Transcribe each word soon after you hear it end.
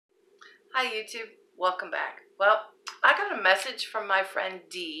Hi YouTube, welcome back. Well, I got a message from my friend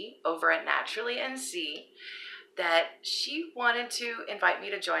Dee over at Naturally NC that she wanted to invite me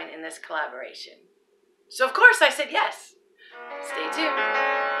to join in this collaboration. So of course I said yes. Stay tuned.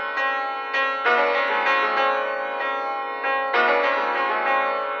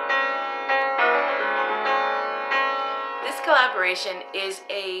 This collaboration is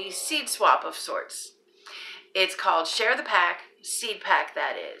a seed swap of sorts. It's called Share the Pack, Seed Pack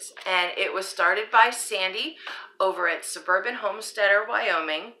that is. And it was started by Sandi over at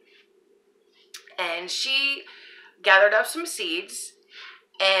SuburbanHomesteaderWY. And she gathered up some seeds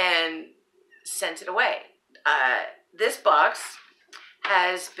and sent it away. This box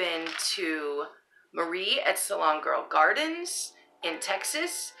has been to Marie at Salon Girl Gardens in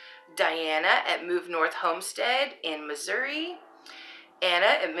Texas, Diana at Move North Homestead in Missouri, Anna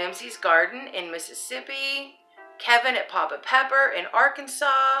at Mimsy's Garden in Mississippi, Kevin at Papa Pepper in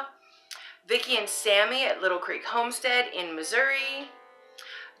Arkansas, Vicky and Sammy at Little Creek Homestead in Missouri,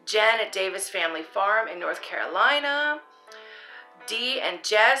 Jen at Davis Family Farm in North Carolina, Dee and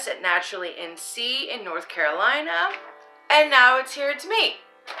Jess at Naturally NC in North Carolina, and now it's here to me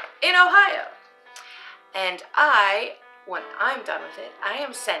in Ohio. And when I'm done with it, I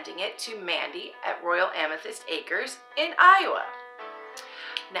am sending it to Mandy at Royal Amethyst Acres in Iowa.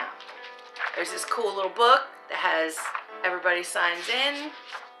 Now, there's this cool little book that has everybody signs in.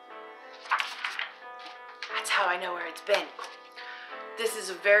 That's how I know where it's been. This is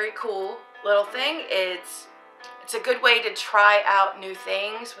a very cool little thing. It's a good way to try out new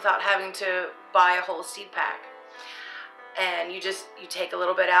things without having to buy a whole seed pack. And you take a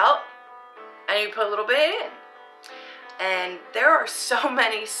little bit out and you put a little bit in. And there are so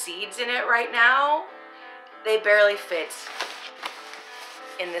many seeds in it right now, they barely fit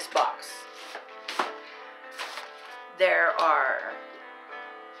in this box. There are,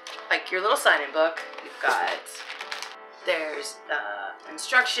 like your little sign-in book, there's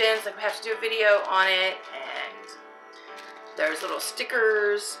instructions, like we have to do a video on it, and there's little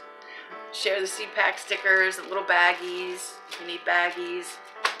stickers, share the seed pack stickers, and little baggies, if you need baggies.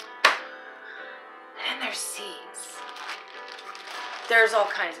 And there's seeds. There's all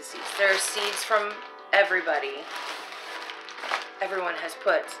kinds of seeds. There are seeds from everybody. Everyone has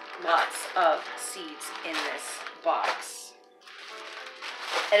put lots of seeds in this box.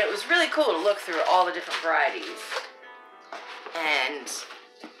 And it was really cool to look through all the different varieties. And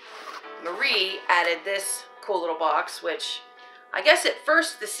Marie added this cool little box, which I guess at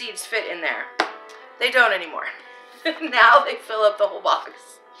first the seeds fit in there. They don't anymore. Now they fill up the whole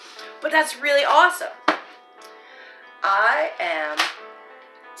box. But that's really awesome. I am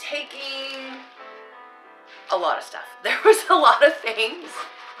taking a lot of stuff. There was a lot of things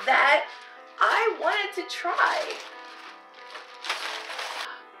that I wanted to try.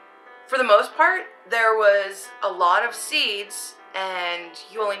 For the most part, there was a lot of seeds and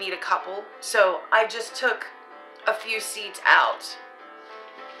you only need a couple. So I just took a few seeds out.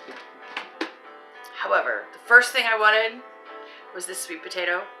 However, the first thing I wanted was this sweet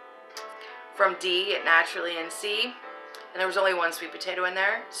potato from Dee at Naturally NC. And there was only one sweet potato in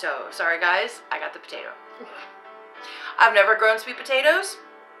there. So sorry guys, I got the potato. I've never grown sweet potatoes,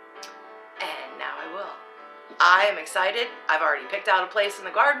 and now I will. I am excited. I've already picked out a place in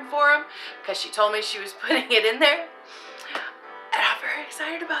the garden for them because she told me she was putting it in there. And I'm very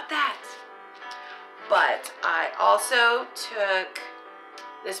excited about that. But I also took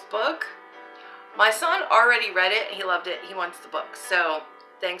this book. My son already read it. He loved it. He wants the book. So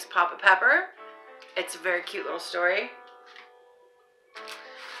thanks, Papa Pepper. It's a very cute little story.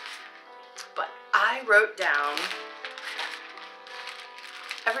 But I wrote down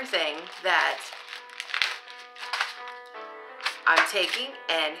everything that I'm taking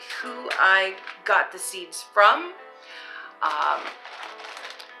and who I got the seeds from.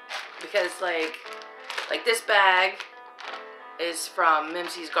 Because like this bag is from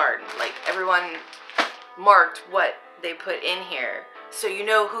Mimsy's Garden. Like everyone marked what they put in here, so you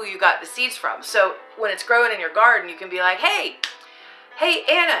know who you got the seeds from. So when it's growing in your garden, you can be like, hey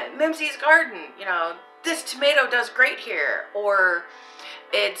Anna, Mimsy's Garden, you know, this tomato does great here, or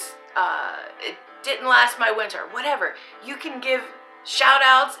it didn't last my winter, whatever. You can give shout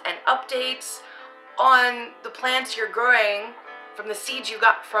outs and updates on the plants you're growing from the seeds you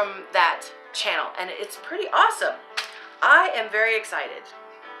got from that channel, and it's pretty awesome. I am very excited.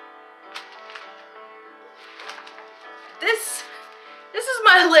 This is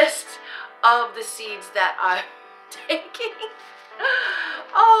my list of the seeds that I'm taking.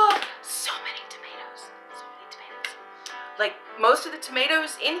 Oh, so many tomatoes. So many tomatoes. Like most of the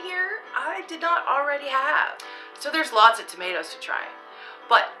tomatoes in here, I did not already have. So there's lots of tomatoes to try.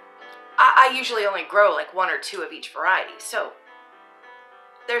 But I usually only grow like 1 or 2 of each variety, so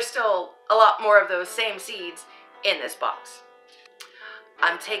there's still a lot more of those same seeds in this box.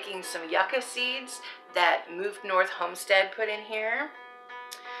 I'm taking some yucca seeds that Moved North Homestead put in here,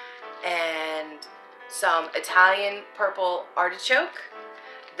 and some Italian purple artichoke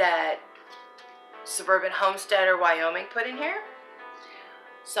that Suburban Homesteader Wyoming put in here,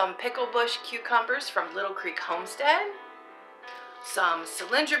 some pickle bush cucumbers from Little Creek Homestead, some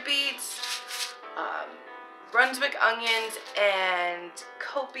cylindra beets, Brunswick onions, and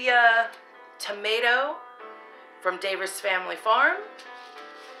copia tomato from Davis Family Farm.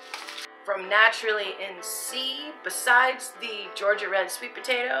 From Naturally in C, besides the Georgia red sweet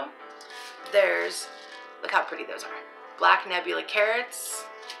potato, there's, look how pretty those are, black nebula carrots,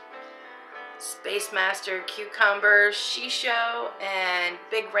 Space Master cucumbers, shisho, and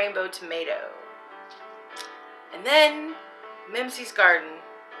big rainbow tomato. And then Mimsey's Garden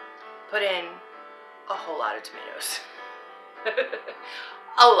put in a whole lot of tomatoes.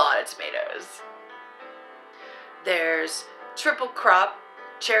 A lot of tomatoes. There's triple crop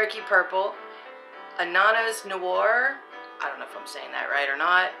Cherokee Purple, Anana's Noir, I don't know if I'm saying that right or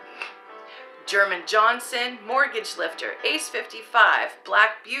not, German Johnson, Mortgage Lifter, Ace 55,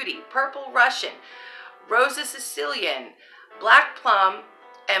 Black Beauty, Purple Russian, Rosa Sicilian, Black Plum,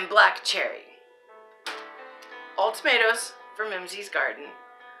 and Black Cherry. All tomatoes from Mimsey's Garden.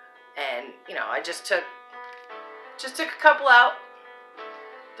 And, you know, I just took a couple out.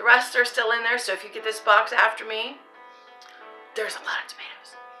 The rest are still in there, so if you get this box after me, there's a lot of tomatoes.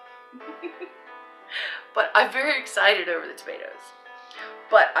 But I'm very excited over the tomatoes.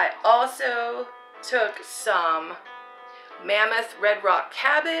 But I also took some Mammoth Red Rock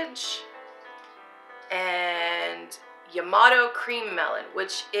Cabbage and Yamato Cream Melon,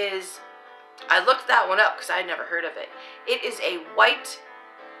 which is, I looked that one up because I had never heard of it. It is a white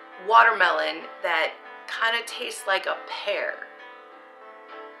watermelon that kind of tastes like a pear.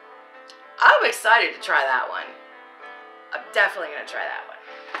 I'm excited to try that one. I'm definitely going to try that one.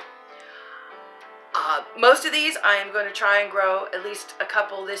 Most of these I am going to try and grow at least a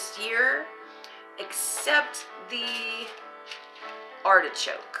couple this year, except the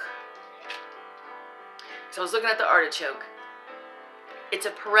artichoke. So I was looking at the artichoke. It's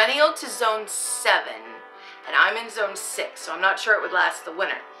a perennial to zone 7, and I'm in zone 6, so I'm not sure it would last the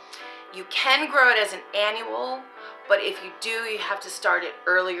winter. You can grow it as an annual, but if you do, you have to start it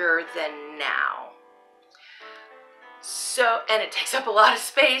earlier than now. So, and it takes up a lot of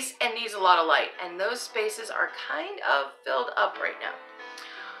space and needs a lot of light, and those spaces are kind of filled up right now.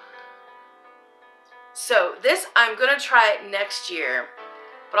 So this, I'm going to try it next year,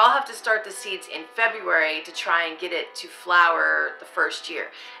 but I'll have to start the seeds in February to try and get it to flower the first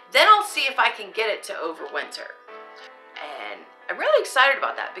year. Then I'll see if I can get it to overwinter. And I'm really excited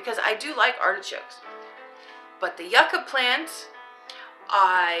about that because I do like artichokes. But the yucca plant,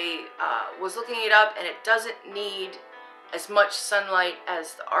 I was looking it up, and it doesn't need as much sunlight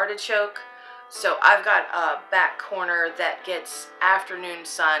as the artichoke. So I've got a back corner that gets afternoon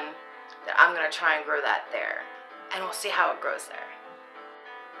sun that I'm going to try and grow that there. And we'll see how it grows there.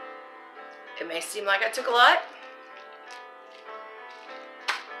 It may seem like I took a lot,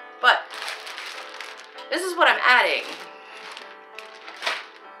 but this is what I'm adding.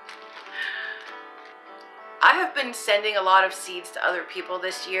 I have been sending a lot of seeds to other people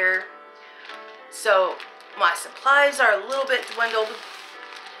this year, so my supplies are a little bit dwindled,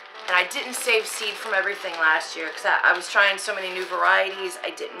 and I didn't save seed from everything last year because I was trying so many new varieties. I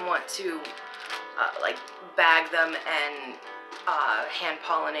didn't want to like bag them and hand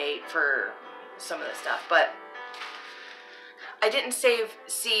pollinate for some of the stuff, but I didn't save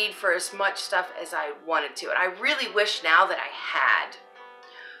seed for as much stuff as I wanted to, and I really wish now that I had,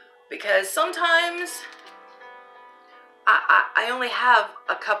 because sometimes I only have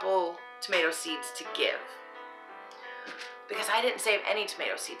a couple tomato seeds to give because I didn't save any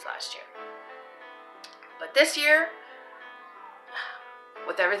tomato seeds last year. But this year,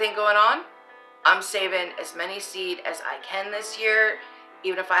 with everything going on, I'm saving as many seed as I can this year,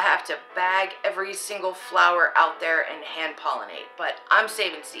 even if I have to bag every single flower out there and hand pollinate. But I'm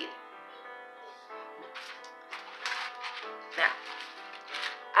saving seed. Now,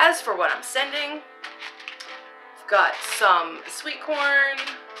 as for what I'm sending, I've got some sweet corn,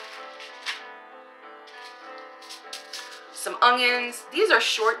 some onions. These are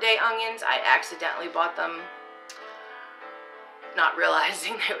short day onions. I accidentally bought them, not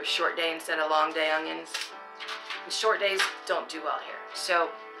realizing they were short day instead of long day onions. And short days don't do well here. So,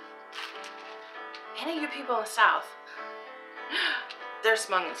 any of you people in the South, there's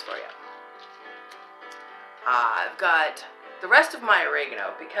some onions for you. I've got the rest of my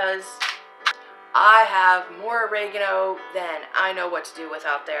oregano because I have more oregano than I know what to do with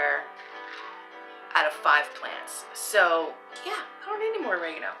out there out of 5 plants. So yeah, I don't need any more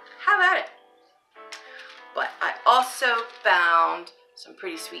oregano. Have at it. But I also found some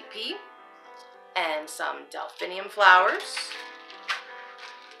pretty sweet pea and some delphinium flowers.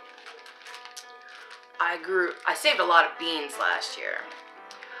 I saved a lot of beans last year.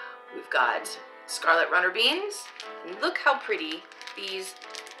 We've got scarlet runner beans, and look how pretty these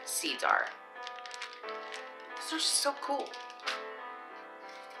seeds are. These are so cool.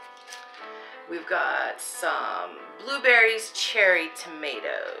 We've got some blueberries, cherry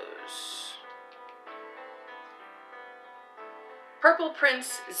tomatoes, purple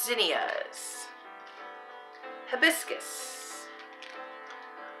prince zinnias, hibiscus,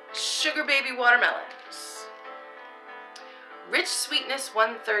 sugar baby watermelons, rich sweetness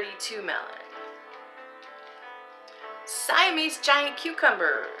 132 melon, Siamese giant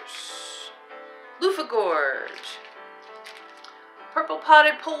cucumbers, loofah gorge, purple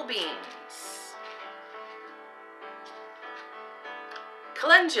potted pole beans,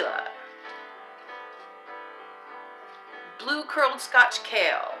 calendula, blue curled Scotch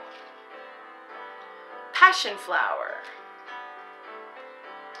kale, passion flower,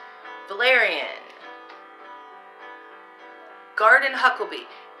 valerian, garden huckleby.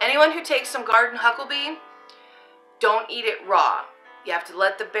 Anyone who takes some garden huckleby, don't eat it raw. You have to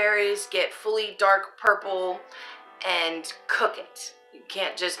let the berries get fully dark purple and cook it. You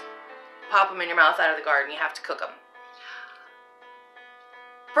can't just pop them in your mouth out of the garden. You have to cook them.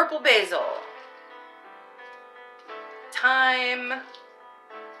 Purple basil, thyme,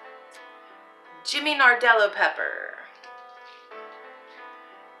 Jimmy Nardello pepper,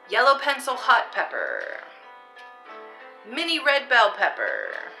 yellow pencil hot pepper, mini red bell pepper,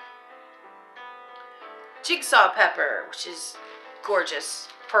 jigsaw pepper, which is gorgeous,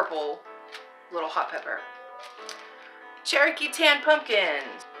 purple little hot pepper, Cherokee tan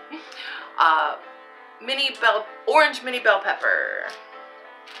pumpkins, orange mini bell pepper,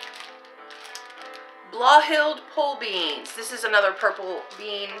 Blawhilled pole beans. This is another purple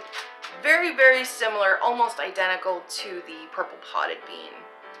bean, very, very similar, almost identical to the purple potted bean.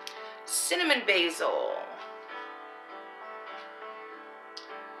 Cinnamon basil,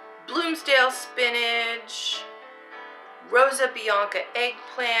 Bloomsdale spinach, Rosa Bianca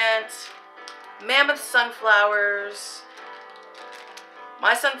eggplant, mammoth sunflowers.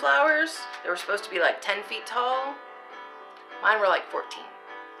 My sunflowers, they were supposed to be like 10 feet tall. Mine were like 14.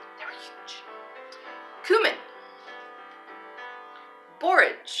 They were huge. Cumin,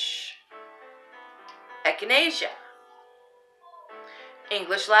 borage, echinacea,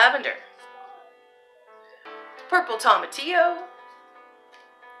 English lavender, purple tomatillo,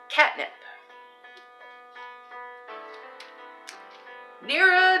 catnip,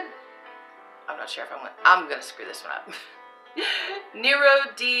 I'm not sure if I'm gonna screw this one up.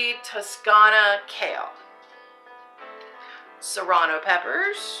 Nero di Toscana kale, serrano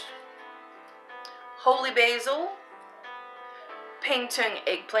peppers, holy basil, pingtung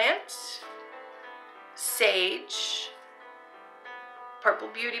eggplant, sage, purple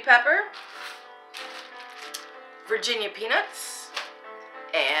beauty pepper, Virginia peanuts,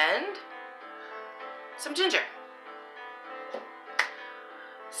 and some ginger.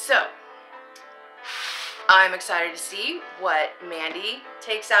 So, I'm excited to see what Mandy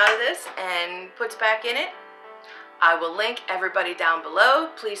takes out of this and puts back in it. I will link everybody down below.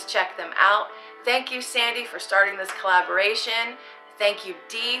 Please check them out. Thank you, Sandi, for starting this collaboration. Thank you,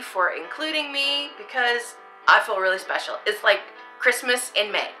 Dee, for including me because I feel really special. It's like Christmas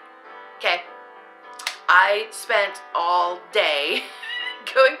in May, okay? I spent all day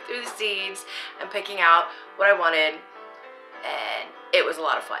going through the seeds and picking out what I wanted, and it was a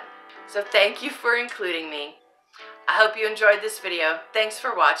lot of fun. So thank you for including me. I hope you enjoyed this video. Thanks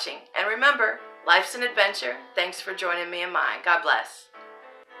for watching. And remember, life's an adventure. Thanks for joining me in mine. God bless.